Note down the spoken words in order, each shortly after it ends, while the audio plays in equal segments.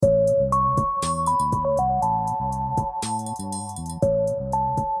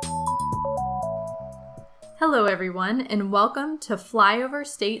Hello, everyone, and welcome to Flyover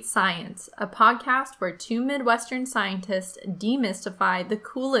State Science, a podcast where two Midwestern scientists demystify the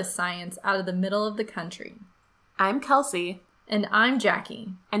coolest science out of the middle of the country. I'm Kelsey. And I'm Jackie.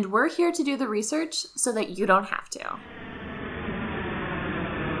 And we're here to do the research so that you don't have to.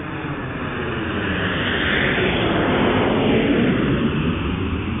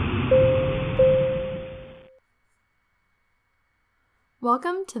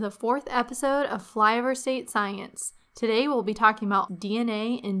 Welcome to the fourth episode of Flyover State Science. Today we'll be talking about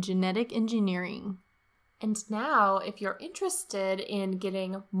DNA and genetic engineering. And now, if you're interested in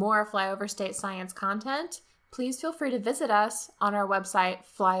getting more Flyover State Science content, please feel free to visit us on our website,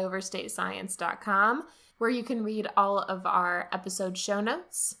 flyoverstatescience.com, where you can read all of our episode show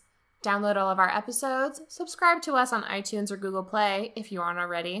notes, download all of our episodes, subscribe to us on iTunes or Google Play if you aren't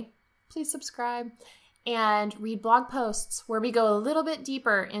already. Please subscribe. And read blog posts where we go a little bit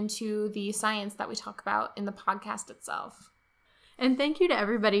deeper into the science that we talk about in the podcast itself. And thank you to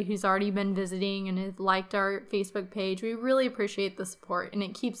everybody who's already been visiting and has liked our Facebook page. We really appreciate the support, and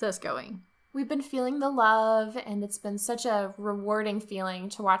it keeps us going. We've been feeling the love, and it's been such a rewarding feeling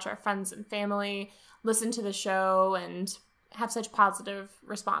to watch our friends and family listen to the show and have such positive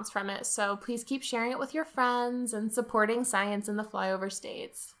response from it. So please keep sharing it with your friends and supporting science in the flyover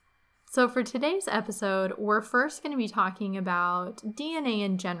states. So for today's episode, we're first going to be talking about DNA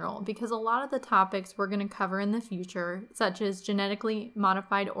in general, because a lot of the topics we're going to cover in the future, such as genetically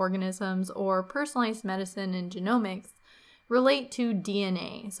modified organisms or personalized medicine and genomics, relate to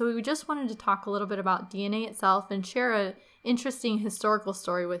DNA. So we just wanted to talk a little bit about DNA itself and share an interesting historical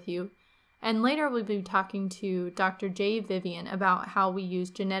story with you. And later we'll be talking to Dr. Jay Vivian about how we use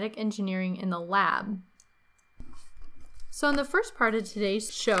genetic engineering in the lab. So in the first part of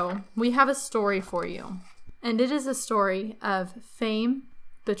today's show, we have a story for you. And it is a story of fame,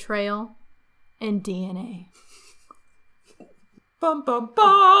 betrayal, and DNA. Bum, bum,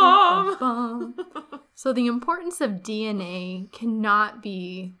 bum. Bum, bum, bum. So the importance of DNA cannot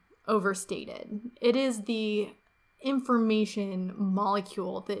be overstated. It is the information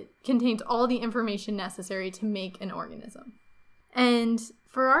molecule that contains all the information necessary to make an organism. And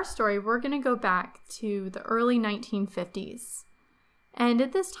for our story, we're going to go back to the early 1950s. And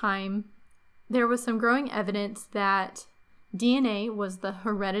at this time, there was some growing evidence that DNA was the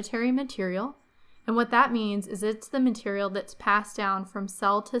hereditary material. And what that means is it's the material that's passed down from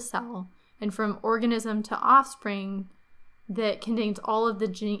cell to cell and from organism to offspring that contains all of the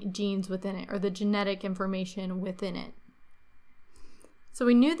genes within it, or the genetic information within it. So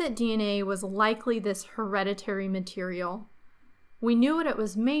we knew that DNA was likely this hereditary material. We knew what it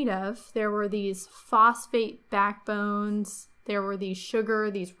was made of. There were these phosphate backbones. There were these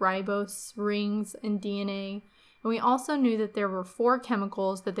ribose rings in DNA. And we also knew that there were 4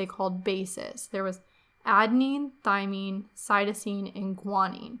 chemicals that they called bases. There was adenine, thymine, cytosine, and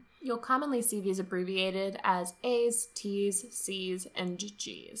guanine. You'll commonly see these abbreviated as A's, T's, C's, and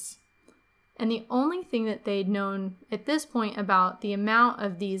G's. And the only thing that they'd known at this point about the amount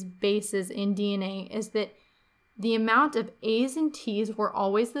of these bases in DNA is that the amount of A's and T's were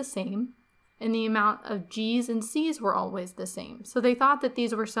always the same, and the amount of G's and C's were always the same. So they thought that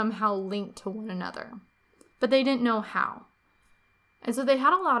these were somehow linked to one another, but they didn't know how. And so they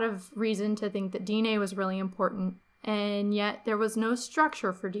had a lot of reason to think that DNA was really important, and yet there was no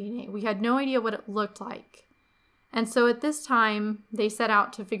structure for DNA. We had no idea what it looked like. And so at this time, they set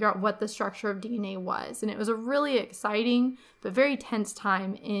out to figure out what the structure of DNA was, and it was a really exciting but very tense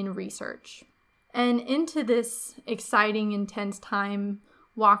time in research. And into this exciting, intense time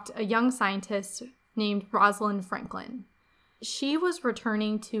walked a young scientist named Rosalind Franklin. She was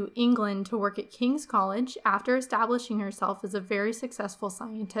returning to England to work at King's College after establishing herself as a very successful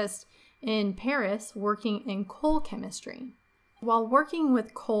scientist in Paris, working in coal chemistry. While working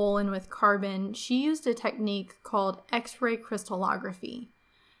with coal and with carbon, she used a technique called X-ray crystallography.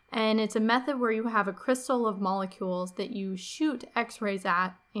 And it's a method where you have a crystal of molecules that you shoot X-rays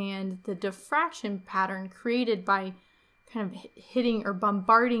at, and the diffraction pattern created by kind of hitting or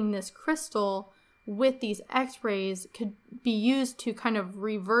bombarding this crystal with these X-rays could be used to kind of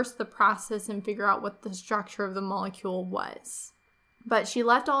reverse the process and figure out what the structure of the molecule was. But she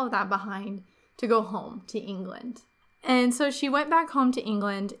left all of that behind to go home to England. And so she went back home to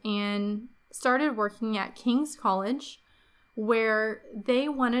England and started working at King's College, where they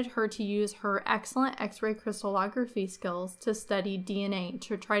wanted her to use her excellent X-ray crystallography skills to study DNA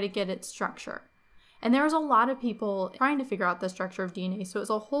to try to get its structure. And there was a lot of people trying to figure out the structure of DNA, so it was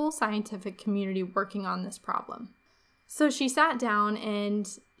a whole scientific community working on this problem. So she sat down and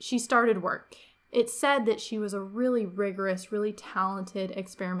she started work. It's said that she was a really rigorous, really talented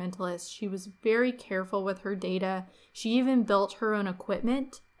experimentalist. She was very careful with her data. She even built her own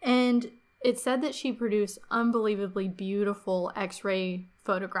equipment. And it's said that she produced unbelievably beautiful X-ray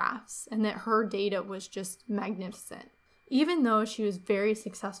photographs and that her data was just magnificent. Even though she was very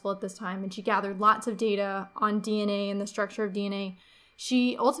successful at this time and she gathered lots of data on DNA and the structure of DNA,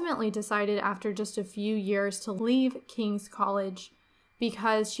 she ultimately decided after just a few years to leave King's College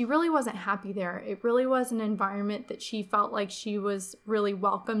because she really wasn't happy there. It really was an environment that she felt like she was really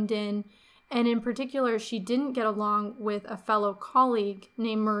welcomed in. And in particular, she didn't get along with a fellow colleague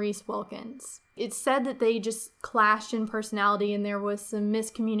named Maurice Wilkins. It's said that they just clashed in personality and there was some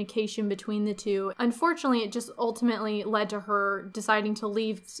miscommunication between the two. Unfortunately, it just ultimately led to her deciding to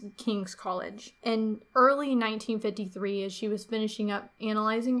leave King's College. In early 1953, as she was finishing up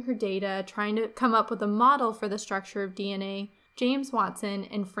analyzing her data, trying to come up with a model for the structure of DNA, James Watson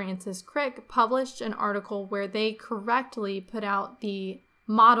and Francis Crick published an article where they correctly put out the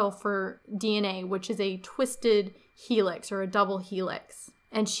model for DNA, which is a twisted helix or a double helix.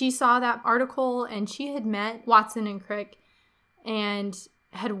 And she saw that article and she had met Watson and Crick and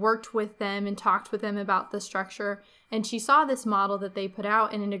had worked with them and talked with them about the structure. And she saw this model that they put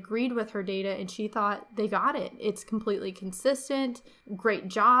out and it agreed with her data and she thought, they got it. It's completely consistent. Great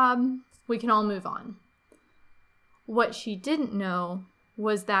job. We can all move on. What she didn't know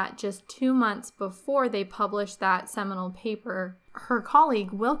was that just 2 months before they published that seminal paper, her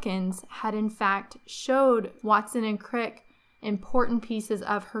colleague Wilkins had in fact showed Watson and Crick important pieces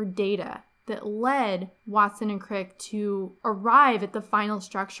of her data that led Watson and Crick to arrive at the final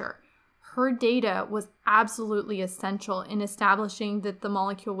structure. Her data was absolutely essential in establishing that the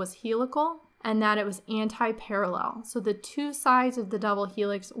molecule was helical and that it was anti-parallel. So the two sides of the double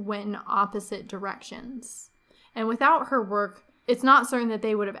helix went in opposite directions. And without her work, it's not certain that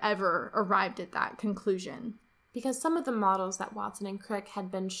they would have ever arrived at that conclusion. Because some of the models that Watson and Crick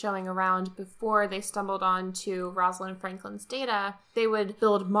had been showing around before they stumbled onto Rosalind Franklin's data, they would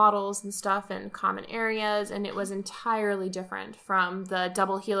build models and stuff in common areas, and it was entirely different from the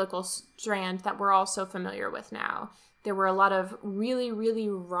double helical strand that we're all so familiar with now. There were a lot of really, really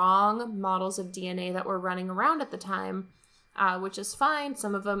wrong models of DNA that were running around at the time, which is fine.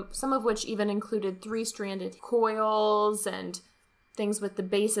 Some of which even included 3-stranded coils and things with the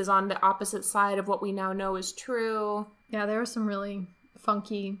bases on the opposite side of what we now know is true. Yeah, there were some really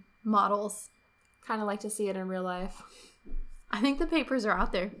funky models. Kind of like to see it in real life. I think the papers are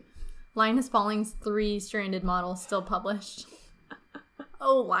out there. Linus Pauling's 3-stranded model still published.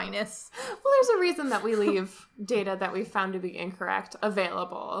 Oh, Linus. Well, there's a reason that we leave data that we found to be incorrect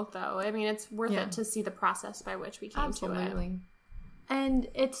available, though. I mean, it's worth it to see the process by which we came to it. And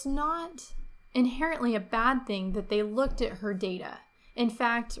it's not inherently a bad thing that they looked at her data. In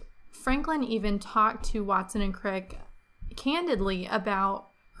fact, Franklin even talked to Watson and Crick candidly about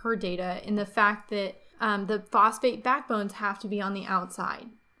her data and the fact that the phosphate backbones have to be on the outside.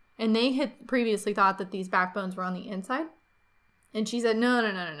 And they had previously thought that these backbones were on the inside. And she said, no,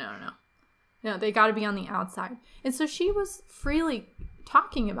 they got to be on the outside. And so she was freely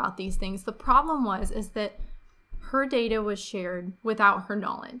talking about these things. The problem is that her data was shared without her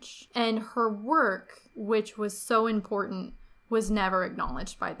knowledge. And her work, which was so important, was never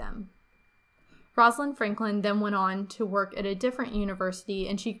acknowledged by them. Rosalind Franklin then went on to work at a different university,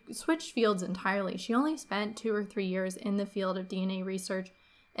 and she switched fields entirely. She only spent 2 or 3 years in the field of DNA research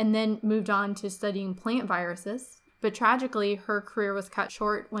and then moved on to studying plant viruses. But tragically, her career was cut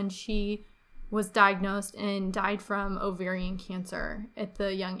short when she was diagnosed and died from ovarian cancer at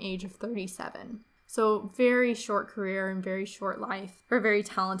the young age of 37. So very short career and very short life for a very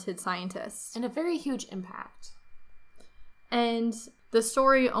talented scientist. And a very huge impact. And the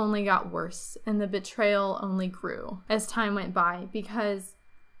story only got worse and the betrayal only grew as time went by because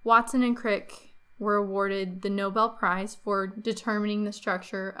Watson and Crick were awarded the Nobel Prize for determining the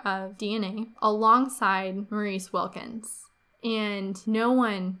structure of DNA alongside Maurice Wilkins. And no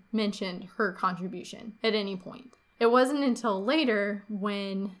one mentioned her contribution at any point. It wasn't until later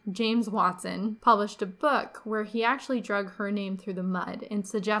when James Watson published a book where he actually drug her name through the mud and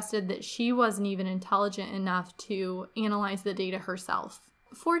suggested that she wasn't even intelligent enough to analyze the data herself.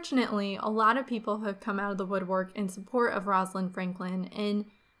 Fortunately, a lot of people have come out of the woodwork in support of Rosalind Franklin and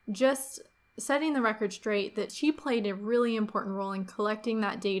just setting the record straight that she played a really important role in collecting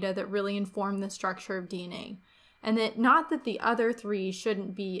that data that really informed the structure of DNA. And that not that the other 3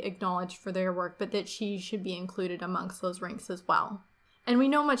 shouldn't be acknowledged for their work, but that she should be included amongst those ranks as well. And we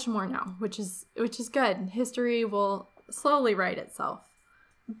know much more now, which is good. History will slowly write itself.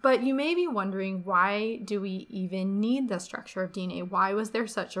 But you may be wondering, why do we even need the structure of DNA? Why was there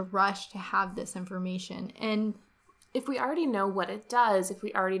such a rush to have this information? And if we already know what it does, if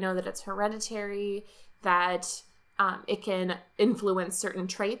we already know that it's hereditary, that it can influence certain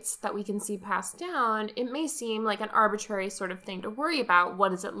traits that we can see passed down, it may seem like an arbitrary sort of thing to worry about. What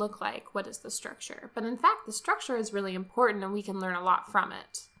does it look like? What is the structure? But in fact, the structure is really important and we can learn a lot from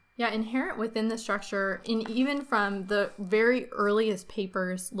it. Yeah, inherent within the structure, and even from the very earliest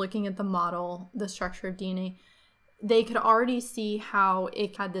papers looking at the model, the structure of DNA, they could already see how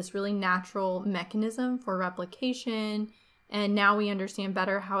it had this really natural mechanism for replication. And now we understand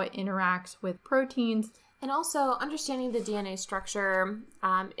better how it interacts with proteins. And also, understanding the DNA structure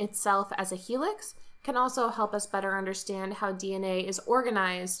itself as a helix can also help us better understand how DNA is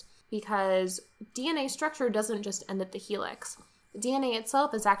organized, because DNA structure doesn't just end at the helix. The DNA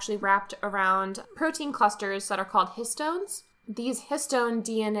itself is actually wrapped around protein clusters that are called histones. These histone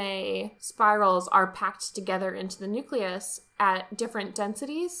DNA spirals are packed together into the nucleus at different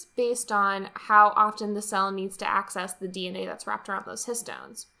densities based on how often the cell needs to access the DNA that's wrapped around those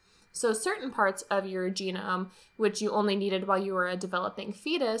histones. So certain parts of your genome, which you only needed while you were a developing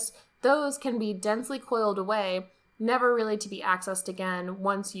fetus, those can be densely coiled away, never really to be accessed again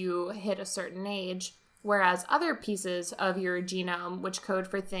once you hit a certain age. Whereas other pieces of your genome, which code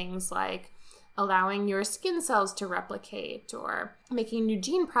for things like allowing your skin cells to replicate or making new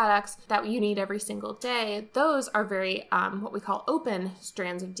gene products that you need every single day, those are very what we call open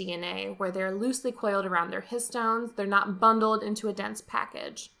strands of DNA, where they're loosely coiled around their histones. They're not bundled into a dense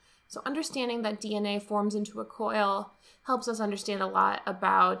package. So understanding that DNA forms into a coil helps us understand a lot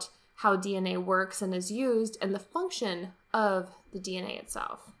about how DNA works and is used and the function of the DNA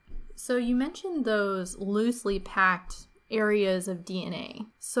itself. So you mentioned those loosely packed areas of DNA.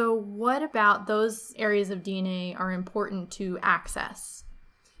 So what about those areas of DNA are important to access?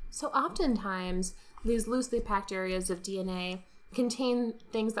 So oftentimes, these loosely packed areas of DNA contain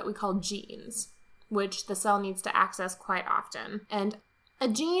things that we call genes, which the cell needs to access quite often. And a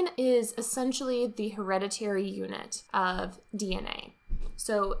gene is essentially the hereditary unit of DNA.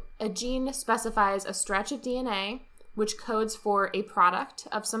 So a gene specifies a stretch of DNA which codes for a product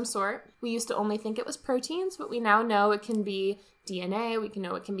of some sort. We used to only think it was proteins, but we now know it can be DNA, we can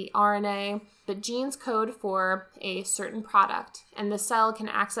know it can be RNA, but genes code for a certain product, and the cell can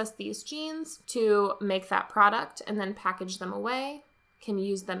access these genes to make that product and then package them away, can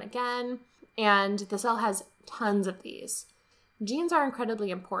use them again, and the cell has tons of these. Genes are incredibly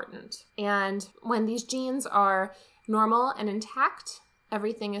important, and when these genes are normal and intact,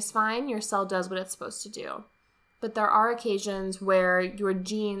 everything is fine, your cell does what it's supposed to do. But there are occasions where the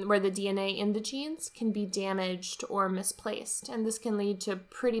DNA in the genes can be damaged or misplaced, and this can lead to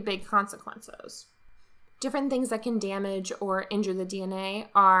pretty big consequences. Different things that can damage or injure the DNA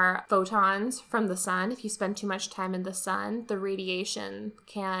are photons from the sun. If you spend too much time in the sun, the radiation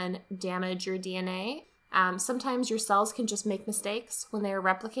can damage your DNA. Sometimes your cells can just make mistakes when they are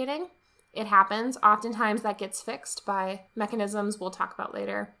replicating. It happens. Oftentimes that gets fixed by mechanisms we'll talk about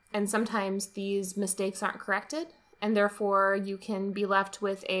later. And sometimes these mistakes aren't corrected, and therefore you can be left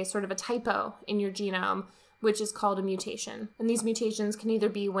with a sort of a typo in your genome, which is called a mutation. And these mutations can either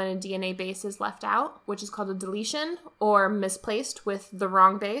be when a DNA base is left out, which is called a deletion, or misplaced with the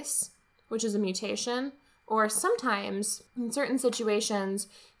wrong base, which is a mutation. Or sometimes, in certain situations,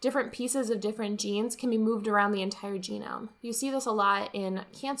 different pieces of different genes can be moved around the entire genome. You see this a lot in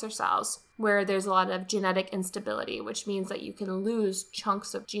cancer cells, where there's a lot of genetic instability, which means that you can lose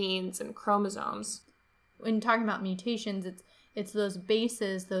chunks of genes and chromosomes. When talking about mutations, it's those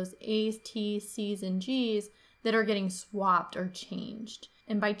bases, those A's, T's, C's, and G's that are getting swapped or changed.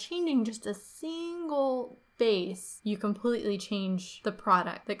 And by changing just a single base, you completely change the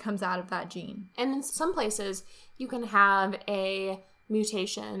product that comes out of that gene. And in some places, you can have a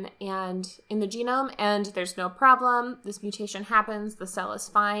mutation and in the genome, and there's no problem. This mutation happens, the cell is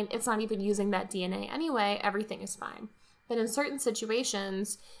fine. It's not even using that DNA anyway, everything is fine. But in certain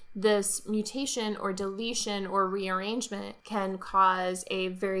situations, this mutation or deletion or rearrangement can cause a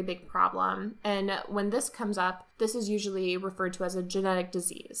very big problem. And when this comes up, this is usually referred to as a genetic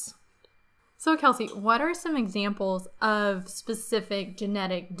disease. So Kelsey, what are some examples of specific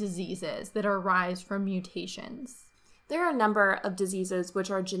genetic diseases that arise from mutations? There are a number of diseases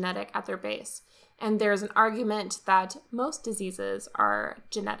which are genetic at their base, and there's an argument that most diseases are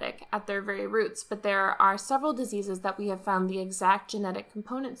genetic at their very roots, but there are several diseases that we have found the exact genetic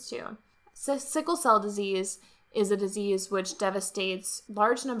components to. Sickle cell disease is a disease which devastates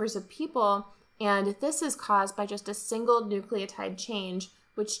large numbers of people, and this is caused by just a single nucleotide change,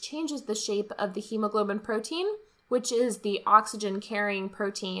 which changes the shape of the hemoglobin protein, which is the oxygen-carrying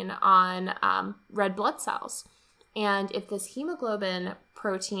protein on red blood cells. And if this hemoglobin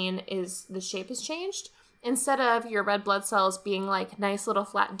protein the shape is changed, instead of your red blood cells being like nice little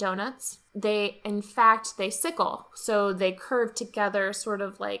flat donuts, they sickle. So they curve together sort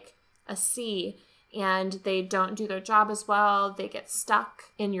of like a C, and they don't do their job as well. They get stuck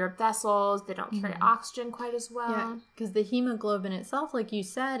in your vessels. They don't carry oxygen quite as well. Yeah, because the hemoglobin itself, like you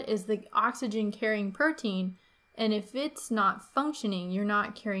said, is the oxygen-carrying protein. And if it's not functioning, you're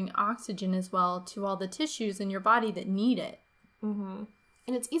not carrying oxygen as well to all the tissues in your body that need it. Mm-hmm.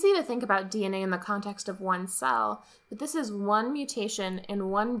 And it's easy to think about DNA in the context of one cell, but this is one mutation in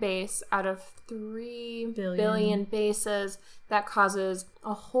one base out of 3 billion bases that causes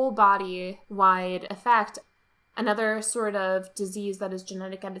a whole body-wide effect. Another sort of disease that is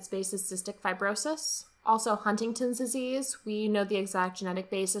genetic at its base is cystic fibrosis. Also, Huntington's disease, we know the exact genetic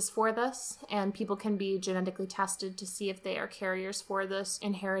basis for this, and people can be genetically tested to see if they are carriers for this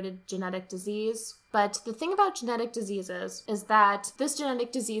inherited genetic disease. But the thing about genetic diseases is that this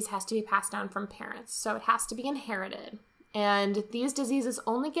genetic disease has to be passed down from parents, so it has to be inherited. And these diseases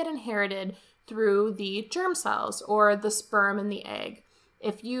only get inherited through the germ cells, or the sperm and the egg.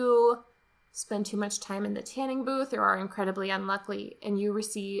 If you spend too much time in the tanning booth or are incredibly unlucky and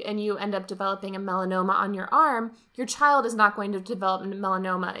you end up developing a melanoma on your arm, your child is not going to develop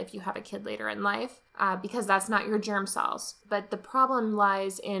melanoma if you have a kid later in life, because that's not your germ cells. But the problem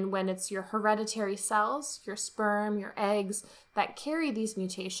lies in when it's your hereditary cells, your sperm, your eggs, that carry these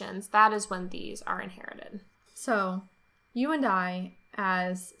mutations. That is when these are inherited. So you and I,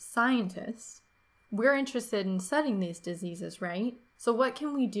 as scientists, we're interested in studying these diseases, right? So what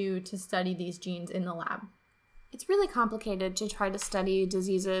can we do to study these genes in the lab? It's really complicated to try to study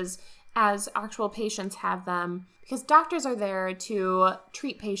diseases as actual patients have them, because doctors are there to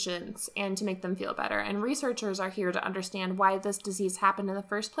treat patients and to make them feel better. And researchers are here to understand why this disease happened in the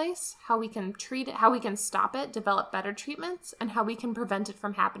first place, how we can treat it, how we can stop it, develop better treatments, and how we can prevent it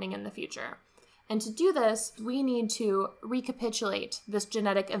from happening in the future. And to do this, we need to recapitulate this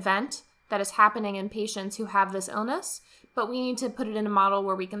genetic event that is happening in patients who have this illness, but we need to put it in a model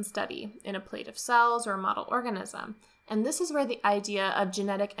where we can study in a plate of cells or a model organism. And this is where the idea of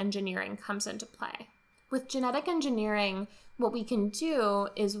genetic engineering comes into play. With genetic engineering, what we can do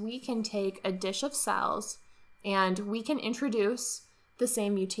is we can take a dish of cells and we can introduce the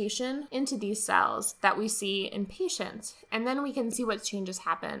same mutation into these cells that we see in patients. And then we can see what changes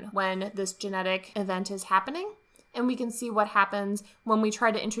happen when this genetic event is happening. And we can see what happens when we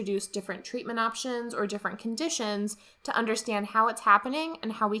try to introduce different treatment options or different conditions to understand how it's happening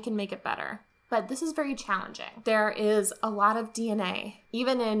and how we can make it better. But this is very challenging. There is a lot of DNA,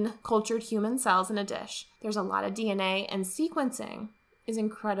 even in cultured human cells in a dish. There's a lot of DNA, and sequencing is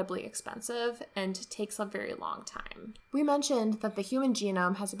incredibly expensive and takes a very long time. We mentioned that the human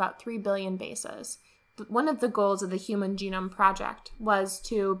genome has about 3 billion bases. One of the goals of the Human Genome Project was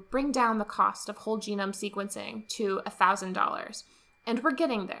to bring down the cost of whole genome sequencing to $1,000. And we're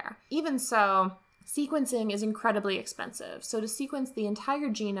getting there. Even so, sequencing is incredibly expensive. So to sequence the entire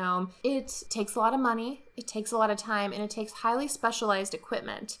genome, it takes a lot of money, it takes a lot of time, and it takes highly specialized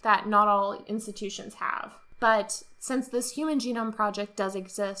equipment that not all institutions have. But since this Human Genome Project does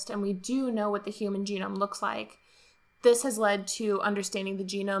exist, and we do know what the human genome looks like, this has led to understanding the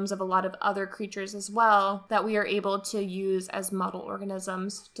genomes of a lot of other creatures as well that we are able to use as model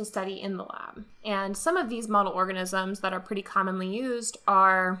organisms to study in the lab. And some of these model organisms that are pretty commonly used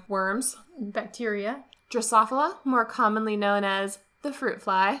are worms, bacteria, Drosophila, more commonly known as the fruit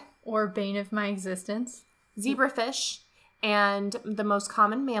fly, or bane of my existence, zebrafish, and the most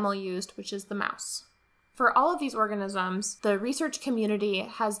common mammal used, which is the mouse. For all of these organisms, the research community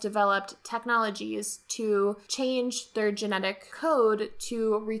has developed technologies to change their genetic code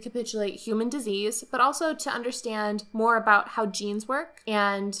to recapitulate human disease, but also to understand more about how genes work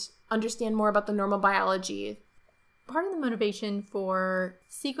and understand more about the normal biology. Part of the motivation for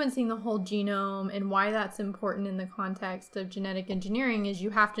sequencing the whole genome and why that's important in the context of genetic engineering is you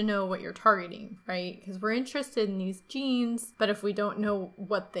have to know what you're targeting, right? Because we're interested in these genes, but if we don't know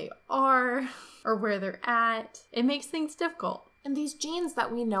what they are or where they're at, it makes things difficult. And these genes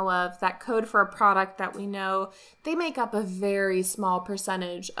that we know of that code for a product that we know, they make up a very small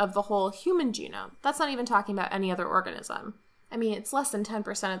percentage of the whole human genome. That's not even talking about any other organism. I mean, it's less than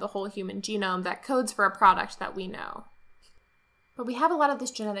 10% of the whole human genome that codes for a product that we know. But we have a lot of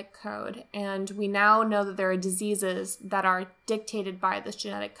this genetic code, and we now know that there are diseases that are dictated by this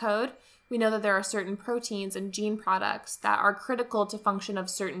genetic code. We know that there are certain proteins and gene products that are critical to function of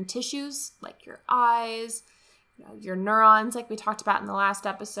certain tissues, like your eyes, your neurons, like we talked about in the last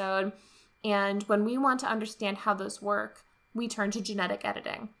episode. And when we want to understand how those work, we turn to genetic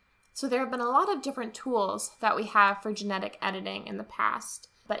editing. So there have been a lot of different tools that we have for genetic editing in the past.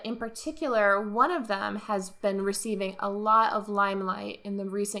 But in particular, one of them has been receiving a lot of limelight in the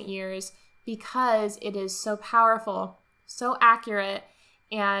recent years because it is so powerful, so accurate,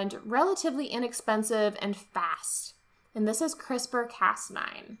 and relatively inexpensive and fast. And this is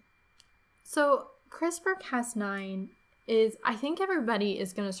CRISPR-Cas9. So CRISPR-Cas9 is, I think everybody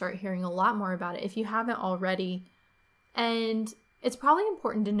is going to start hearing a lot more about it if you haven't already. And it's probably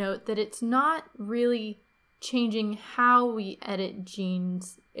important to note that it's not really changing how we edit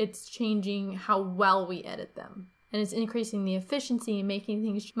genes, it's changing how well we edit them. And it's increasing the efficiency and making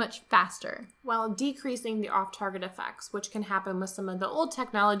things much faster. While decreasing the off-target effects, which can happen with some of the old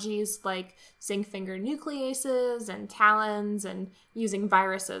technologies like zinc finger nucleases and TALENs and using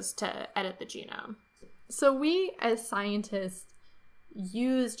viruses to edit the genome. So we as scientists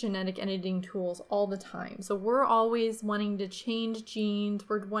use genetic editing tools all the time. So we're always wanting to change genes.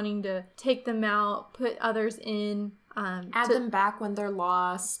 We're wanting to take them out, put others in. Add them back when they're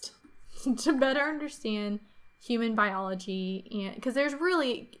lost. To better understand human biology. And because there's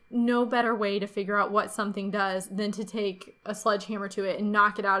really no better way to figure out what something does than to take a sledgehammer to it and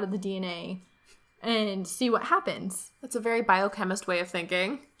knock it out of the DNA and see what happens. That's a very biochemist way of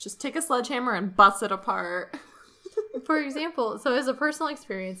thinking. Just take a sledgehammer and bust it apart. For example, so as a personal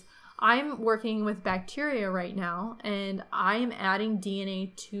experience, I'm working with bacteria right now, and I'm adding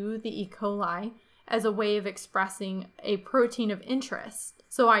DNA to the E. coli as a way of expressing a protein of interest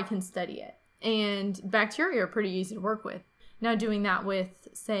so I can study it. And bacteria are pretty easy to work with. Now, doing that with,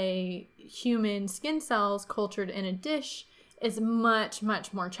 say, human skin cells cultured in a dish is much,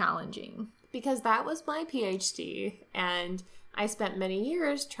 much more challenging. Because that was my PhD, and I spent many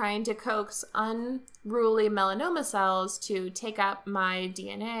years trying to coax unruly melanoma cells to take up my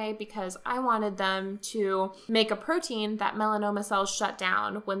DNA because I wanted them to make a protein that melanoma cells shut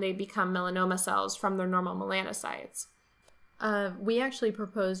down when they become melanoma cells from their normal melanocytes. We actually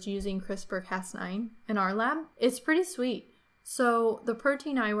proposed using CRISPR-Cas9 in our lab. It's pretty sweet. So the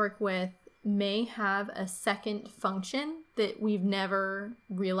protein I work with may have a second function that we've never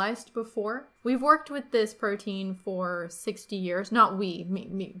realized before. We've worked with this protein for 60 years. Not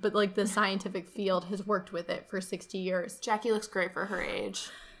me, but like the scientific field has worked with it for 60 years. Jackie looks great for her age.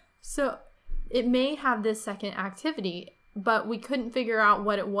 So it may have this second activity, but we couldn't figure out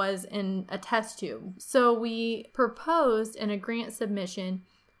what it was in a test tube. So we proposed in a grant submission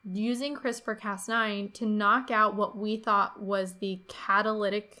using CRISPR-Cas9 to knock out what we thought was the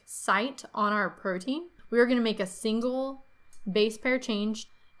catalytic site on our protein. We were going to make a single base pair change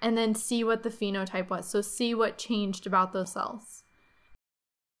and then see what the phenotype was. So see what changed about those cells.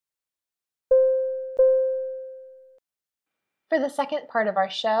 For the second part of our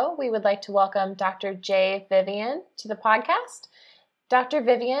show, we would like to welcome Dr. Jay Vivian to the podcast. Dr.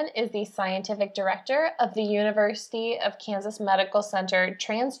 Vivian is the scientific director of the University of Kansas Medical Center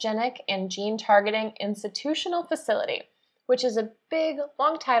Transgenic and Gene Targeting Institutional Facility, which is a big,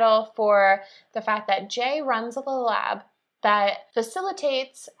 long title for the fact that Jay runs a lab that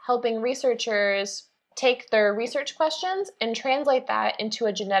facilitates helping researchers take their research questions and translate that into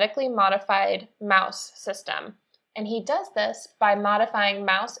a genetically modified mouse system. And he does this by modifying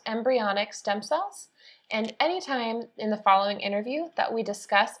mouse embryonic stem cells. And anytime in the following interview that we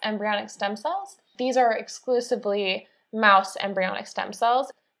discuss embryonic stem cells, these are exclusively mouse embryonic stem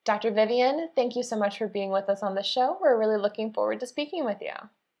cells. Dr. Vivian, thank you so much for being with us on the show. We're really looking forward to speaking with you.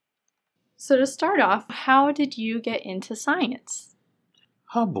 So to start off, how did you get into science?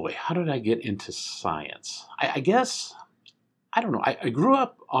 Oh boy, how did I get into science? I guess, I don't know. I grew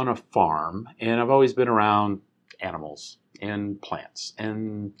up on a farm, and I've always been around animals and plants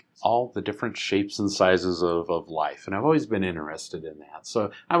and all the different shapes and sizes of life. And I've always been interested in that.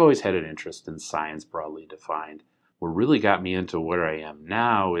 So I've always had an interest in science broadly defined. What really got me into where I am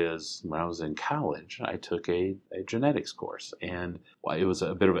now is when I was in college, I took a genetics course. And it was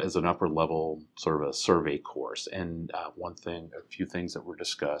a bit of as an upper level sort of a survey course. And a few things that were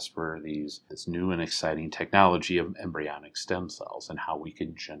discussed were this new and exciting technology of embryonic stem cells and how we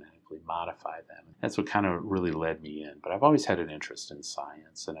can genetically modify them. That's what kind of really led me in. But I've always had an interest in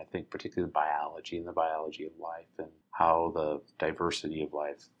science, and I think particularly biology and the biology of life and how the diversity of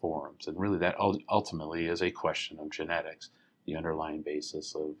life forms. And really that ultimately is a question of genetics, the underlying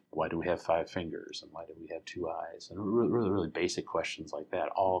basis of why do we have 5 fingers and why do we have 2 eyes? And really basic questions like that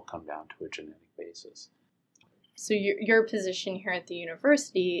all come down to a genetic basis. So your position here at the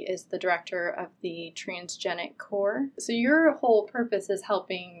university is the director of the Transgenic Core. So your whole purpose is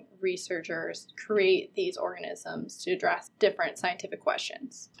helping researchers create these organisms to address different scientific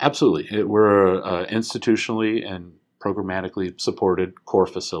questions. Absolutely. We're a institutionally and programmatically supported core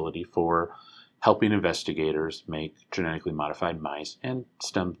facility for helping investigators make genetically modified mice and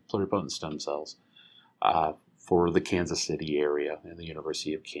pluripotent stem cells for the Kansas City area and the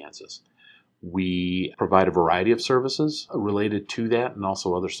University of Kansas. We provide a variety of services related to that and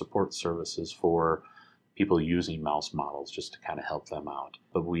also other support services for people using mouse models just to kind of help them out.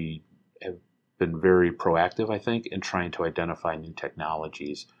 But we have been very proactive, I think, in trying to identify new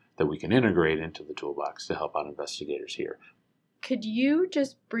technologies that we can integrate into the toolbox to help out investigators here. Could you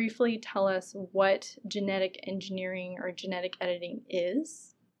just briefly tell us what genetic engineering or genetic editing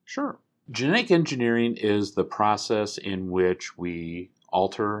is? Sure. Genetic engineering is the process in which we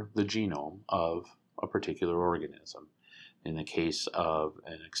alter the genome of a particular organism. In the case of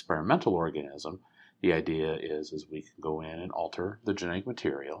an experimental organism, the idea is we can go in and alter the genetic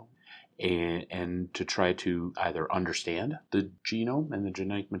material and to try to either understand the genome and the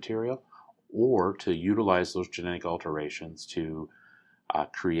genetic material or to utilize those genetic alterations to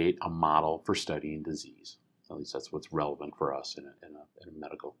create a model for studying disease. At least that's what's relevant for us in a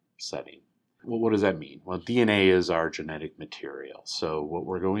medical setting. Well, what does that mean? Well, DNA is our genetic material. So what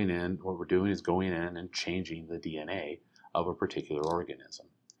we're doing is going in and changing the DNA of a particular organism.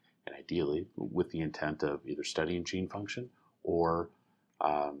 And ideally with the intent of either studying gene function or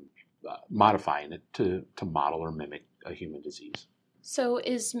modifying it to model or mimic a human disease. So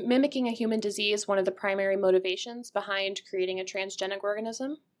is mimicking a human disease one of the primary motivations behind creating a transgenic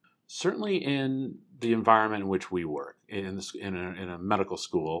organism? Certainly in the environment in which we work. In a medical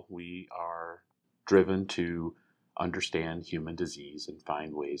school, we are driven to understand human disease and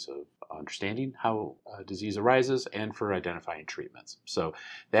find ways of understanding how disease arises and for identifying treatments. So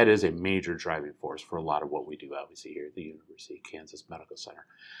that is a major driving force for a lot of what we do, obviously, here at the University of Kansas Medical Center.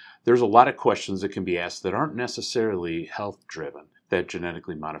 There's a lot of questions that can be asked that aren't necessarily health-driven, that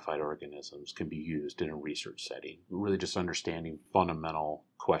genetically modified organisms can be used in a research setting. Really just understanding fundamental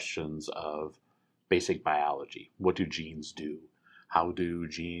questions of basic biology. What do genes do? How do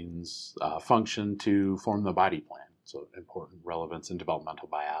genes function to form the body plan? So important relevance in developmental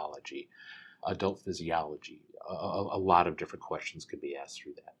biology, adult physiology. A lot of different questions can be asked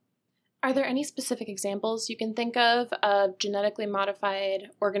through that. Are there any specific examples you can think of genetically modified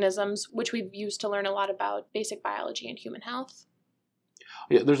organisms which we've used to learn a lot about basic biology and human health?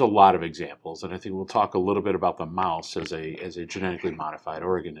 Yeah, there's a lot of examples, and I think we'll talk a little bit about the mouse as a genetically modified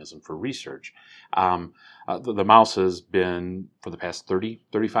organism for research. The mouse has been, for the past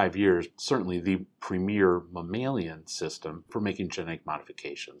 35 years, certainly the premier mammalian system for making genetic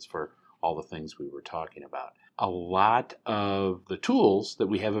modifications for all the things we were talking about. A lot of the tools that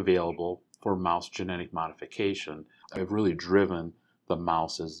we have available for mouse genetic modification have really driven the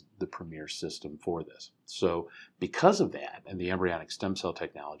mouse as the premier system for this. So because of that, and the embryonic stem cell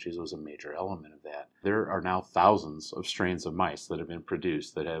technologies was a major element of that, there are now thousands of strains of mice that have been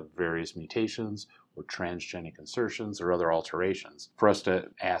produced that have various mutations or transgenic insertions or other alterations for us to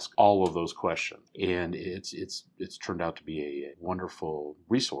ask all of those questions. And it's turned out to be a wonderful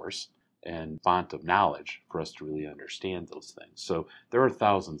resource and font of knowledge for us to really understand those things. So there are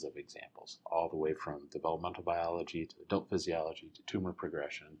thousands of examples, all the way from developmental biology to adult physiology to tumor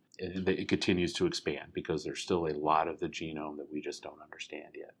progression. And it continues to expand because there's still a lot of the genome that we just don't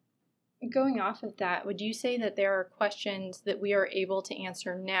understand yet. Going off of that, would you say that there are questions that we are able to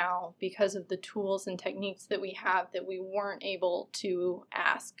answer now because of the tools and techniques that we have that we weren't able to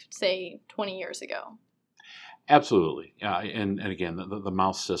ask, say, 20 years ago? Absolutely. And again, the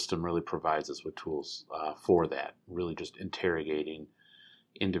mouse system really provides us with tools for that, really just interrogating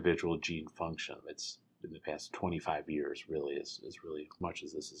individual gene function. It's in the past 25 years really is really much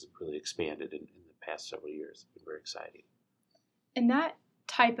as this has really expanded in the past several years. It's been very exciting. And that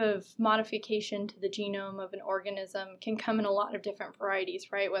type of modification to the genome of an organism can come in a lot of different varieties,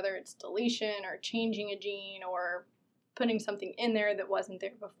 right? Whether it's deletion or changing a gene or putting something in there that wasn't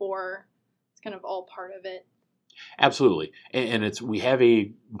there before. It's kind of all part of it. Absolutely, and we have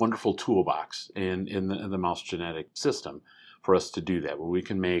a wonderful toolbox in the mouse genetic system for us to do that, where we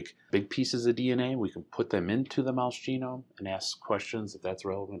can make big pieces of DNA, we can put them into the mouse genome and ask questions if that's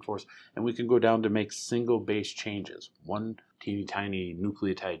relevant for us, and we can go down to make single base changes, one teeny tiny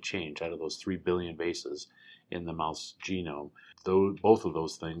nucleotide change out of those 3 billion bases in the mouse genome. Both of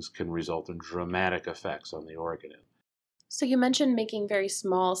those things can result in dramatic effects on the organism. So you mentioned making very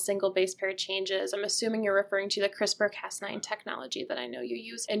small single base pair changes. I'm assuming you're referring to the CRISPR-Cas9 technology that I know you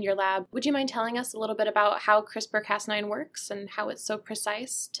use in your lab. Would you mind telling us a little bit about how CRISPR-Cas9 works and how it's so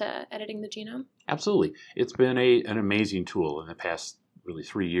precise to editing the genome? Absolutely. It's been an amazing tool in the past really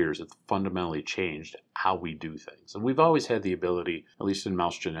 3 years. It's fundamentally changed how we do things. And we've always had the ability, at least in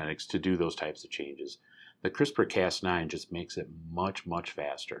mouse genetics, to do those types of changes. The CRISPR-Cas9 just makes it much, much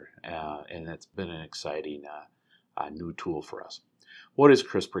faster. And it's been an exciting new tool for us. What is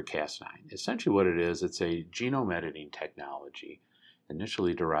CRISPR-Cas9? Essentially what it is, it's a genome editing technology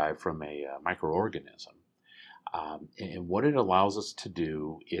initially derived from a microorganism. And what it allows us to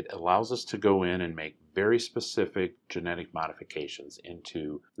do, it allows us to go in and make very specific genetic modifications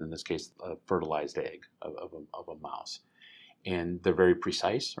into, in this case, a fertilized egg of a mouse. And they're very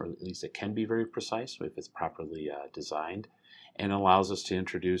precise, or at least it can be very precise if it's properly designed, and allows us to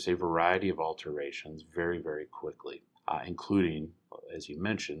introduce a variety of alterations very, very quickly, including, as you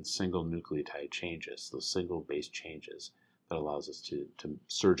mentioned, single nucleotide changes, those single base changes that allows us to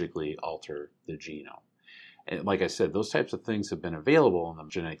surgically alter the genome. And like I said, those types of things have been available in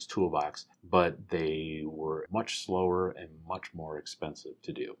the genetics toolbox, but they were much slower and much more expensive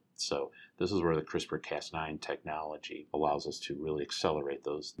to do. So this is where the CRISPR-Cas9 technology allows us to really accelerate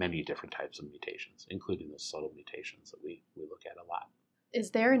those many different types of mutations, including those subtle mutations that we look at a lot.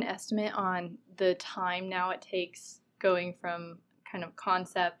 Is there an estimate on the time now it takes going from kind of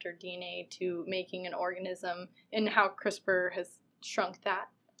concept or DNA to making an organism, and how CRISPR has shrunk that?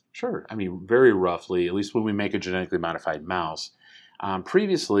 Sure. I mean, very roughly, at least when we make a genetically modified mouse,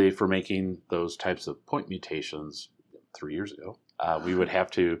 previously for making those types of point mutations 3 years ago, we would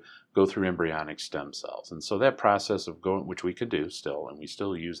have to go through embryonic stem cells. And so that process of going, which we could do still, and we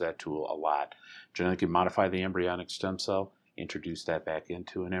still use that tool a lot, genetically modify the embryonic stem cell, introduce that back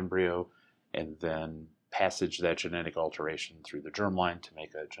into an embryo, and then passage that genetic alteration through the germline to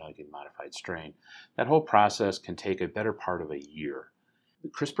make a genetically modified strain. That whole process can take a better part of a year. The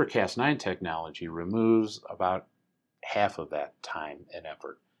CRISPR-Cas9 technology removes about half of that time and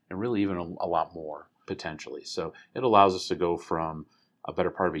effort, and really even a lot more potentially. So it allows us to go from a better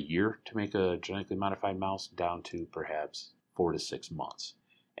part of a year to make a genetically modified mouse down to perhaps 4 to 6 months.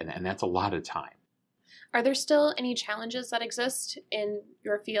 And that's a lot of time. Are there still any challenges that exist in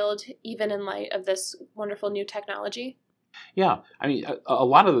your field, even in light of this wonderful new technology? Yeah, I mean, a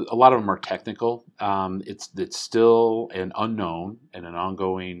lot of them are technical. It's still an unknown and an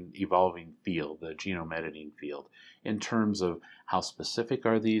ongoing, evolving field, the genome editing field, in terms of how specific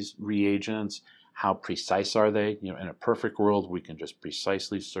are these reagents, how precise are they. You know, in a perfect world, we can just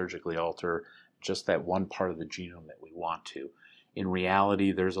precisely surgically alter just that one part of the genome that we want to. In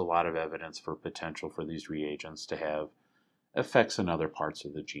reality, there's a lot of evidence for potential for these reagents to have effects in other parts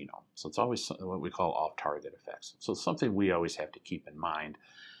of the genome. So it's always what we call off-target effects. So it's something we always have to keep in mind.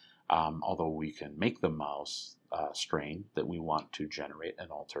 Although we can make the mouse strain that we want to generate and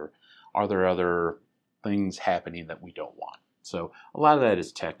alter, are there other things happening that we don't want? So a lot of that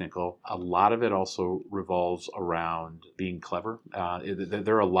is technical. A lot of it also revolves around being clever.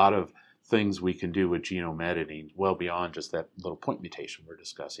 There are a lot of things we can do with genome editing well beyond just that little point mutation we're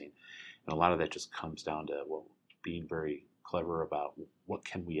discussing. And a lot of that just comes down to, well, being very clever about what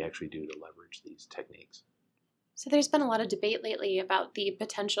can we actually do to leverage these techniques. So there's been a lot of debate lately about the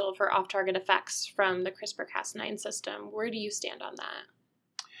potential for off-target effects from the CRISPR-Cas9 system. Where do you stand on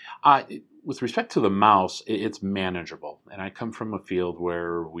that? With respect to the mouse, it's manageable. And I come from a field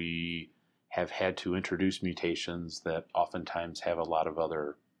where we have had to introduce mutations that oftentimes have a lot of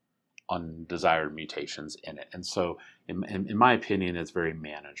other undesired mutations in it. And so, in my opinion, it's very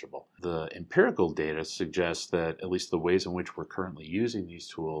manageable. The empirical data suggests that, at least the ways in which we're currently using these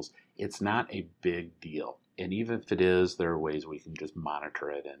tools, it's not a big deal. And even if it is, there are ways we can just monitor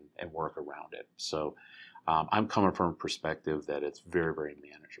it and work around it. So I'm coming from a perspective that it's very, very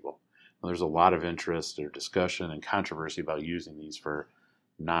manageable. Now, there's a lot of interest or discussion and controversy about using these for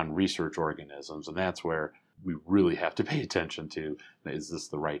non-research organisms, and that's where we really have to pay attention to, is this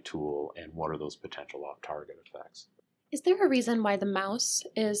the right tool, and what are those potential off-target effects? Is there a reason why the mouse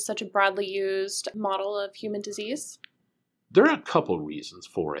is such a broadly used model of human disease? There are a couple reasons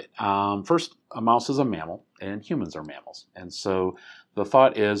for it. First, a mouse is a mammal, and humans are mammals. And so the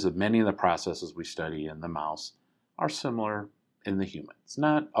thought is that many of the processes we study in the mouse are similar in the human. It's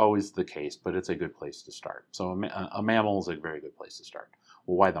not always the case, but it's a good place to start. So a mammal is a very good place to start.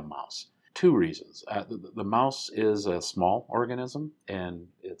 Well, why the mouse? Two reasons. The mouse is a small organism, and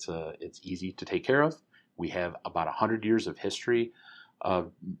it's easy to take care of. We have about 100 years of history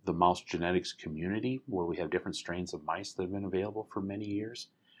of the mouse genetics community, where we have different strains of mice that have been available for many years.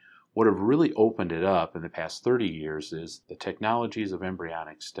 What have really opened it up in the past 30 years is the technologies of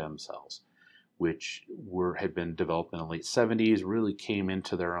embryonic stem cells, which had been developed in the late 70s, really came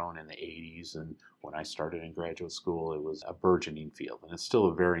into their own in the 80s. And when I started in graduate school, it was a burgeoning field. And it's still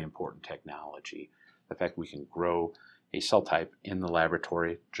a very important technology. The fact we can grow a cell type in the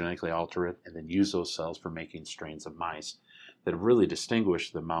laboratory, genetically alter it, and then use those cells for making strains of mice that have really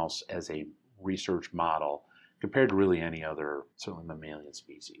distinguished the mouse as a research model compared to really any other, certainly mammalian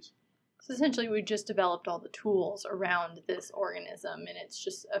species. So essentially, we just developed all the tools around this organism, and it's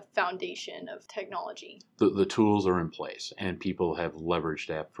just a foundation of technology. The tools are in place, and people have leveraged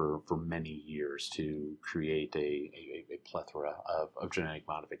that for many years to create a plethora of genetic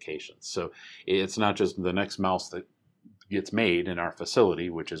modifications. So it's not just the next mouse that gets made in our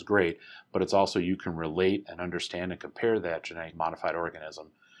facility, which is great, but it's also you can relate and understand and compare that genetic modified organism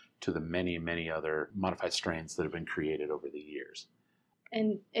to the many, many other modified strains that have been created over the years.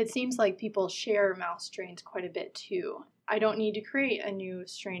 And it seems like people share mouse strains quite a bit too. I don't need to create a new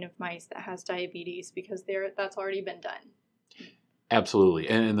strain of mice that has diabetes because that's already been done. Absolutely.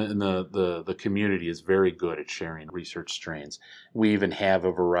 And the community is very good at sharing research strains. We even have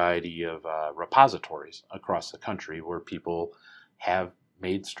a variety of repositories across the country where people have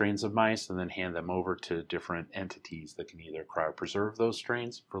made strains of mice and then hand them over to different entities that can either cryopreserve those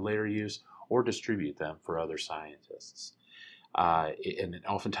strains for later use or distribute them for other scientists. And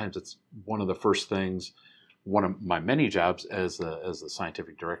oftentimes it's one of the first things, one of my many jobs as the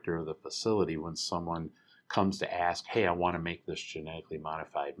scientific director of the facility, when someone comes to ask, hey, I want to make this genetically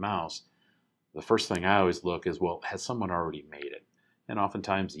modified mouse, the first thing I always look is, well, has someone already made it? And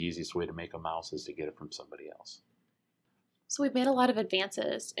oftentimes the easiest way to make a mouse is to get it from somebody else. So we've made a lot of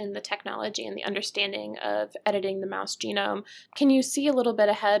advances in the technology and the understanding of editing the mouse genome. Can you see a little bit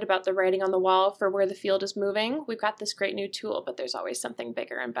ahead about the writing on the wall for where the field is moving? We've got this great new tool, but there's always something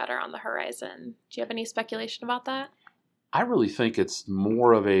bigger and better on the horizon. Do you have any speculation about that? I really think it's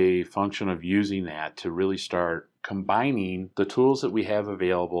more of a function of using that to really start combining the tools that we have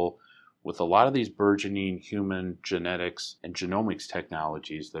available with a lot of these burgeoning human genetics and genomics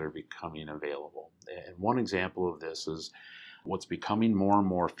technologies that are becoming available. And one example of this is what's becoming more and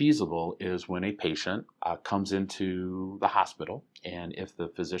more feasible is when a patient comes into the hospital, and if the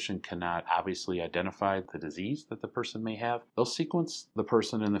physician cannot obviously identify the disease that the person may have, they'll sequence the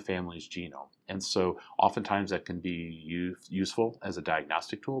person and the family's genome. And so oftentimes that can be useful as a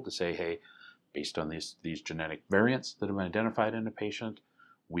diagnostic tool to say, hey, based on these genetic variants that have been identified in a patient,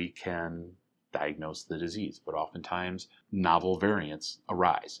 we can diagnose the disease. But oftentimes novel variants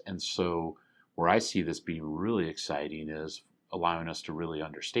arise. And so where I see this being really exciting is allowing us to really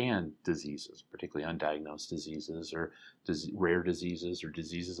understand diseases, particularly undiagnosed diseases or rare diseases or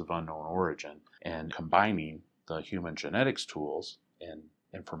diseases of unknown origin, and combining the human genetics tools and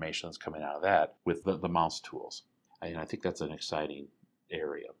information that's coming out of that with the mouse tools. And I think that's an exciting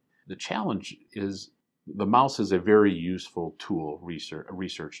area. The challenge is the mouse is a very useful tool, a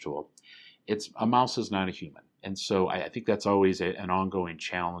research tool. A mouse is not a human. And so I think that's always an ongoing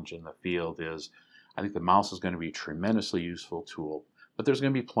challenge in the field is I think the mouse is going to be a tremendously useful tool, but there's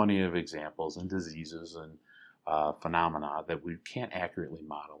going to be plenty of examples and diseases and phenomena that we can't accurately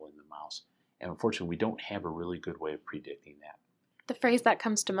model in the mouse. And unfortunately, we don't have a really good way of predicting that. The phrase that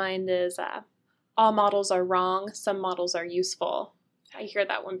comes to mind is all models are wrong, some models are useful. I hear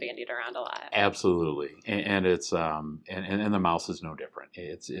that one bandied around a lot. Absolutely, and it's and the mouse is no different.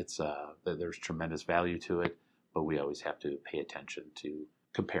 There's tremendous value to it, but we always have to pay attention to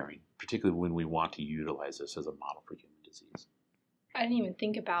comparing, particularly when we want to utilize this as a model for human disease. I didn't even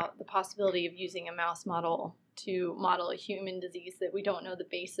think about the possibility of using a mouse model to model a human disease that we don't know the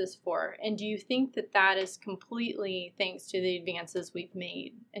basis for. And do you think that that is completely thanks to the advances we've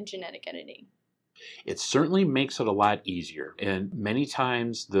made in genetic editing? It certainly makes it a lot easier. And many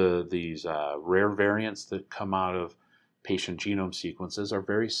times these rare variants that come out of patient genome sequences are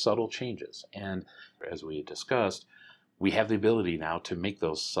very subtle changes. And as we discussed, we have the ability now to make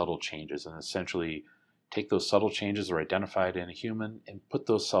those subtle changes and essentially take those subtle changes that are identified in a human and put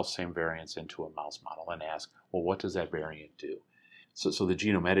those self-same variants into a mouse model and ask, well, what does that variant do? So the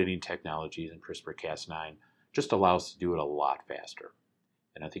genome editing technologies and CRISPR-Cas9 just allow us to do it a lot faster.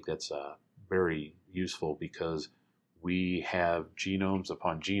 And I think that's very useful because we have genomes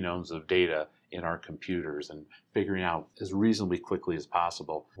upon genomes of data in our computers and figuring out as reasonably quickly as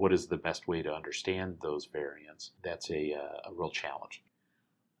possible what is the best way to understand those variants. That's a real challenge.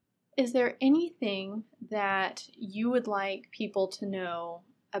 Is there anything that you would like people to know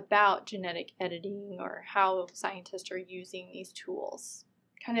about genetic editing or how scientists are using these tools,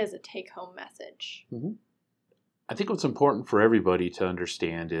 kind of as a take-home message? Mm-hmm. I think what's important for everybody to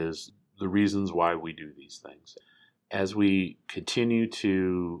understand is the reasons why we do these things. As we continue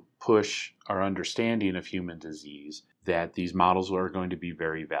to push our understanding of human disease, that these models are going to be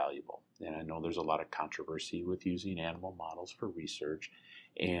very valuable. And I know there's a lot of controversy with using animal models for research,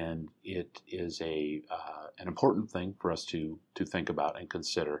 and it is an important thing for us to think about and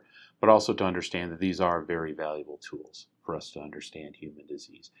consider, but also to understand that these are very valuable tools for us to understand human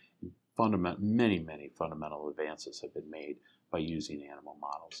disease. Many fundamental advances have been made by using animal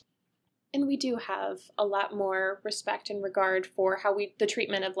models. And we do have a lot more respect and regard for the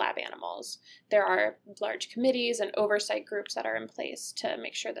treatment of lab animals. There are large committees and oversight groups that are in place to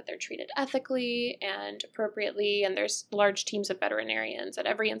make sure that they're treated ethically and appropriately, and there's large teams of veterinarians at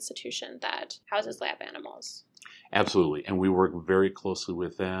every institution that houses lab animals. Absolutely, and we work very closely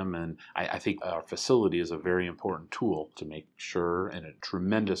with them, and I think our facility is a very important tool to make sure, and a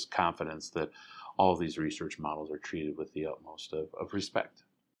tremendous confidence, that all of these research models are treated with the utmost of respect.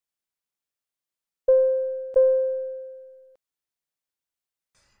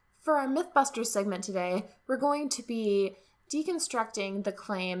 For our Mythbusters segment today, we're going to be deconstructing the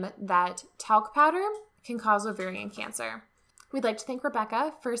claim that talc powder can cause ovarian cancer. We'd like to thank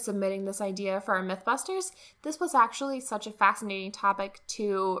Rebecca for submitting this idea for our Mythbusters. This was actually such a fascinating topic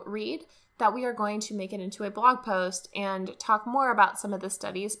to read that we are going to make it into a blog post and talk more about some of the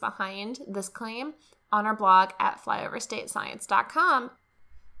studies behind this claim on our blog at flyoverstatescience.com.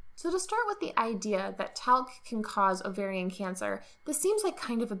 So to start with the idea that talc can cause ovarian cancer, this seems like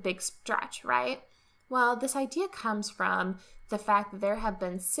kind of a big stretch, right? Well, this idea comes from the fact that there have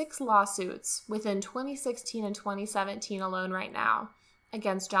been 6 lawsuits within 2016 and 2017 alone right now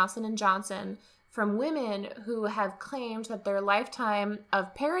against Johnson & Johnson from women who have claimed that their lifetime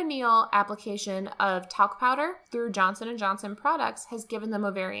of perineal application of talc powder through Johnson & Johnson products has given them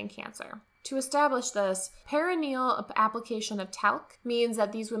ovarian cancer. To establish this, perineal application of talc means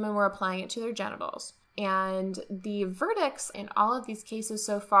that these women were applying it to their genitals. And the verdicts in all of these cases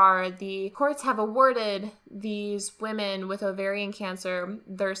so far, the courts have awarded these women with ovarian cancer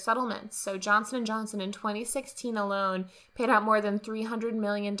their settlements. So Johnson & Johnson in 2016 alone paid out more than $300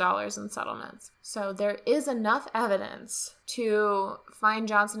 million in settlements. So there is enough evidence to find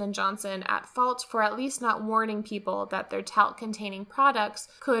Johnson & Johnson at fault for at least not warning people that their talc-containing products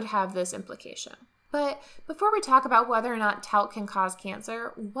could have this implication. But before we talk about whether or not talc can cause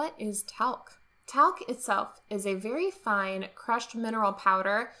cancer, what is talc? Talc itself is a very fine crushed mineral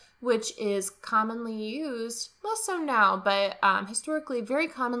powder, which is commonly used, less so now, but historically very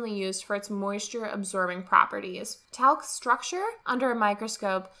commonly used for its moisture-absorbing properties. Talc's structure under a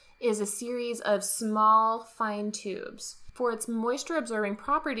microscope is a series of small, fine tubes. For its moisture-absorbing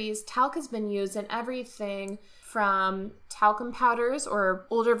properties, talc has been used in everything from talcum powders or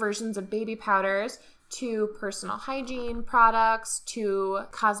older versions of baby powders to personal hygiene products to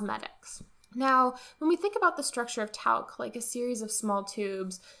cosmetics. Now, when we think about the structure of talc, like a series of small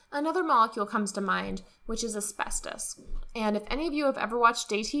tubes, another molecule comes to mind, which is asbestos. And if any of you have ever watched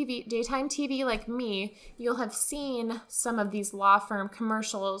daytime TV like me, you'll have seen some of these law firm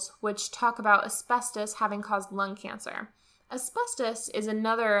commercials which talk about asbestos having caused lung cancer. Asbestos is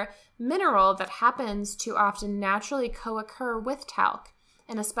another mineral that happens to often naturally co-occur with talc.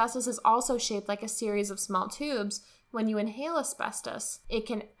 And asbestos is also shaped like a series of small tubes. When you inhale asbestos, it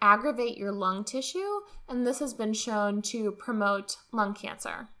can aggravate your lung tissue, and this has been shown to promote lung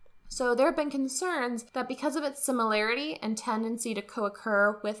cancer. So there have been concerns that because of its similarity and tendency to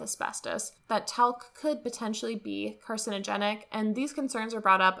co-occur with asbestos, that talc could potentially be carcinogenic, and these concerns were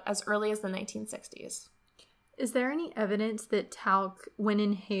brought up as early as the 1960s. Is there any evidence that talc, when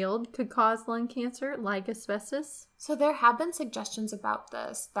inhaled, could cause lung cancer, like asbestos? So there have been suggestions about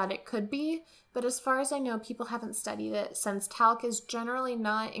this, that it could be, but as far as I know, people haven't studied it since talc is generally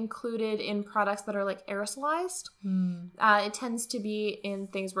not included in products that are like aerosolized. It tends to be in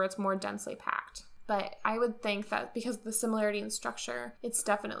things where it's more densely packed. But I would think that because of the similarity in structure, it's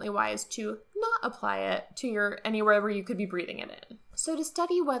definitely wise to not apply it to anywhere where you could be breathing it in. So to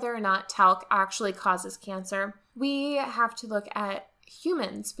study whether or not talc actually causes cancer, we have to look at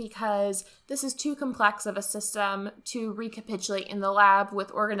humans because this is too complex of a system to recapitulate in the lab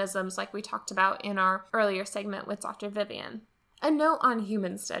with organisms like we talked about in our earlier segment with Dr. Vivian. A note on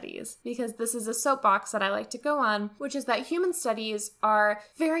human studies, because this is a soapbox that I like to go on, which is that human studies are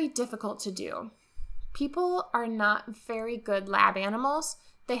very difficult to do. People are not very good lab animals.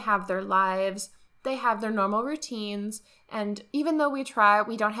 They have their lives, they have their normal routines, and even though we try,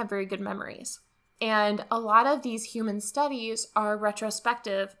 we don't have very good memories. And a lot of these human studies are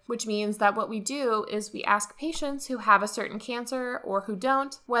retrospective, which means that what we do is we ask patients who have a certain cancer or who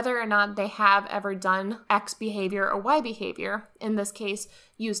don't, whether or not they have ever done X behavior or Y behavior, in this case,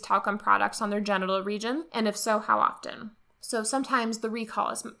 use talcum products on their genital region, and if so, how often. So sometimes the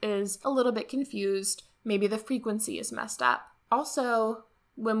recall is a little bit confused, maybe the frequency is messed up. Also,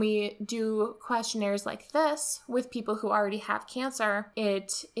 when we do questionnaires like this with people who already have cancer,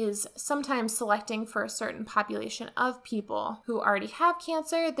 it is sometimes selecting for a certain population of people who already have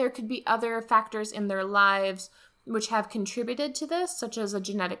cancer. There could be other factors in their lives which have contributed to this, such as a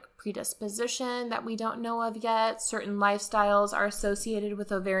genetic predisposition that we don't know of yet. Certain lifestyles are associated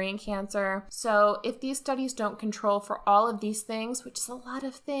with ovarian cancer. So if these studies don't control for all of these things, which is a lot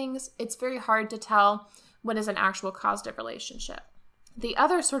of things, it's very hard to tell what is an actual causative relationship. The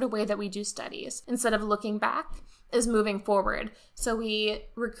other sort of way that we do studies, instead of looking back, is moving forward. So we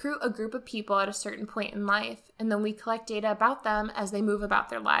recruit a group of people at a certain point in life, and then we collect data about them as they move about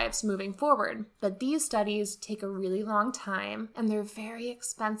their lives moving forward. But these studies take a really long time, and they're very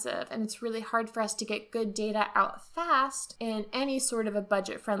expensive, and it's really hard for us to get good data out fast in any sort of a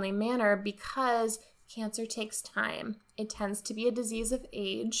budget-friendly manner because cancer takes time. It tends to be a disease of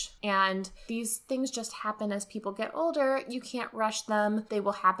age, and these things just happen as people get older. You can't rush them. They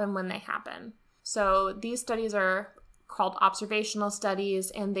will happen when they happen. So these studies are called observational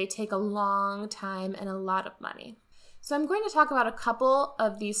studies, and they take a long time and a lot of money. So I'm going to talk about a couple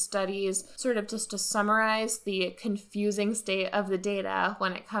of these studies, sort of just to summarize the confusing state of the data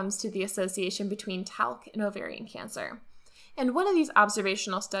when it comes to the association between talc and ovarian cancer. And one of these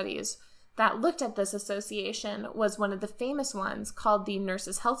observational studies that looked at this association was one of the famous ones called the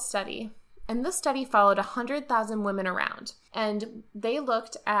Nurses' Health Study. And this study followed 100,000 women around. And they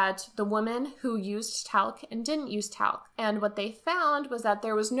looked at the women who used talc and didn't use talc. And what they found was that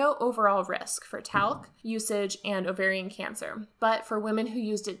there was no overall risk for talc usage and ovarian cancer. But for women who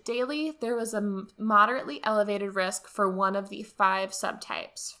used it daily, there was a moderately elevated risk for one of the 5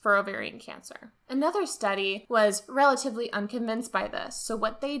 subtypes for ovarian cancer. Another study was relatively unconvinced by this. So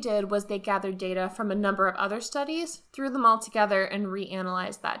what they did was they gathered data from a number of other studies, threw them all together, and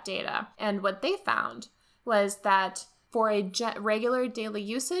reanalyzed that data. And what they found was that for a regular daily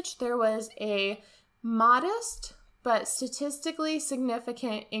usage, there was a modest but statistically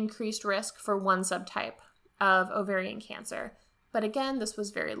significant increased risk for one subtype of ovarian cancer. But again, this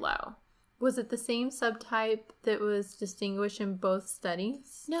was very low. Was it the same subtype that was distinguished in both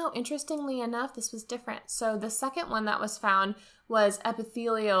studies? No, interestingly enough, this was different. So the second one that was found was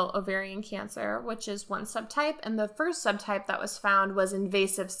epithelial ovarian cancer, which is one subtype, and the first subtype that was found was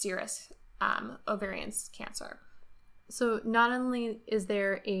invasive serous ovarian cancer. So not only is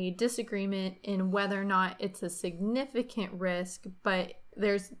there a disagreement in whether or not it's a significant risk, but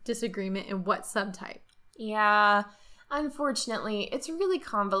there's disagreement in what subtype. Yeah, unfortunately, it's really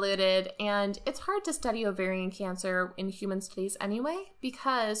convoluted, and it's hard to study ovarian cancer in human studies anyway,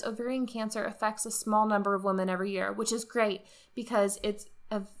 because ovarian cancer affects a small number of women every year, which is great because it's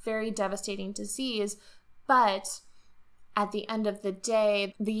a very devastating disease, but at the end of the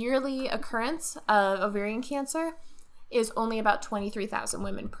day, the yearly occurrence of ovarian cancer is only about 23,000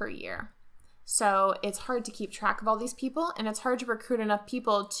 women per year. So it's hard to keep track of all these people, and it's hard to recruit enough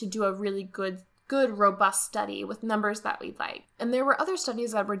people to do a really good, robust study with numbers that we'd like. And there were other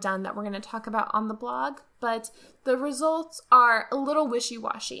studies that were done that we're going to talk about on the blog, but the results are a little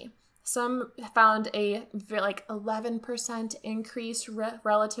wishy-washy. Some found a 11% increased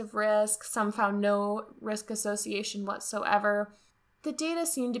relative risk. Some found no risk association whatsoever. The data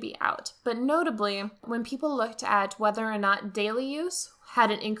seemed to be out, but notably, when people looked at whether or not daily use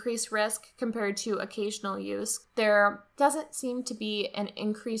had an increased risk compared to occasional use, there doesn't seem to be an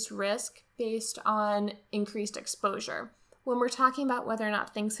increased risk based on increased exposure. When we're talking about whether or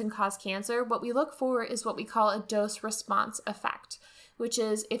not things can cause cancer, what we look for is what we call a dose-response effect, which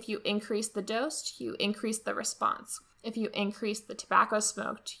is if you increase the dose, you increase the response. If you increase the tobacco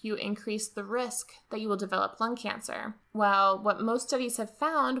smoked, you increase the risk that you will develop lung cancer. Well, what most studies have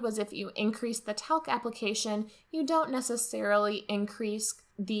found was if you increase the talc application, you don't necessarily increase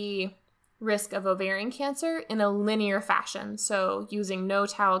the risk of ovarian cancer in a linear fashion. So using no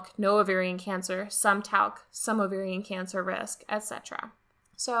talc, no ovarian cancer, some talc, some ovarian cancer risk, etc.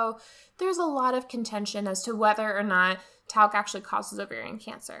 So there's a lot of contention as to whether or not talc actually causes ovarian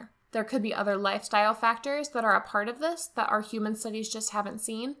cancer. There could be other lifestyle factors that are a part of this that our human studies just haven't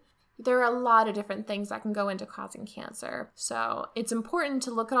seen. There are a lot of different things that can go into causing cancer. So it's important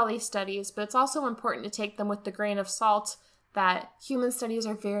to look at all these studies, but it's also important to take them with the grain of salt that human studies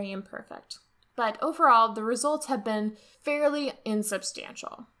are very imperfect. But overall, the results have been fairly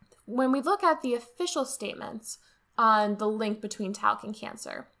insubstantial. When we look at the official statements on the link between talc and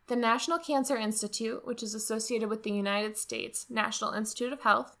cancer, the National Cancer Institute, which is associated with the United States National Institute of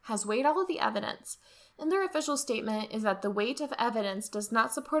Health, has weighed all of the evidence, and their official statement is that the weight of evidence does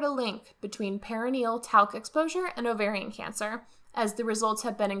not support a link between perineal talc exposure and ovarian cancer, as the results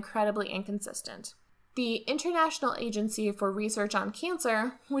have been incredibly inconsistent. The International Agency for Research on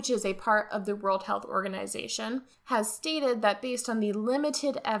Cancer, which is a part of the World Health Organization, has stated that based on the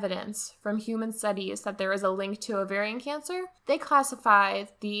limited evidence from human studies that there is a link to ovarian cancer, they classify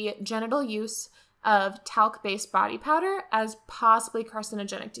the genital use of talc-based body powder as possibly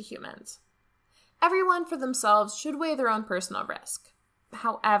carcinogenic to humans. Everyone for themselves should weigh their own personal risk.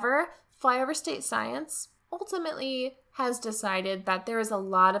 However, Flyover State Science ultimately has decided that there is a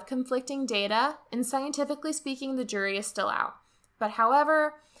lot of conflicting data, and scientifically speaking, the jury is still out. But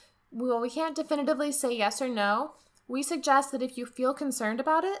however, while we can't definitively say yes or no, we suggest that if you feel concerned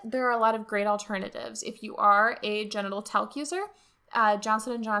about it, there are a lot of great alternatives. If you are a genital talc user,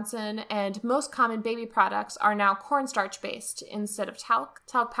 Johnson & Johnson and most common baby products are now cornstarch based instead of talc.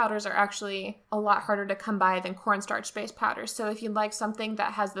 Talc powders are actually a lot harder to come by than cornstarch based powders. So if you'd like something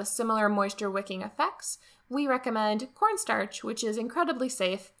that has the similar moisture wicking effects, we recommend cornstarch, which is incredibly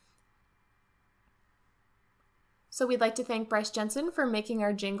safe. So we'd like to thank Bryce Jensen for making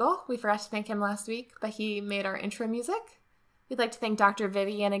our jingle. We forgot to thank him last week, but he made our intro music. We'd like to thank Dr.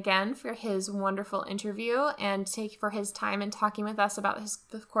 Vivian again for his wonderful interview and for his time in talking with us about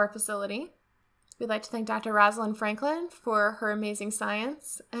the core facility. We'd like to thank Dr. Rosalind Franklin for her amazing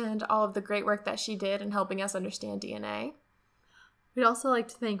science and all of the great work that she did in helping us understand DNA. We'd also like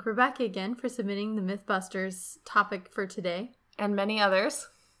to thank Rebecca again for submitting the Mythbusters topic for today. And many others.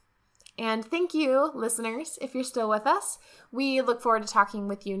 And thank you, listeners, if you're still with us. We look forward to talking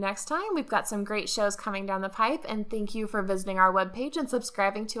with you next time. We've got some great shows coming down the pipe, and thank you for visiting our webpage and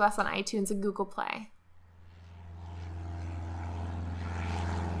subscribing to us on iTunes and Google Play.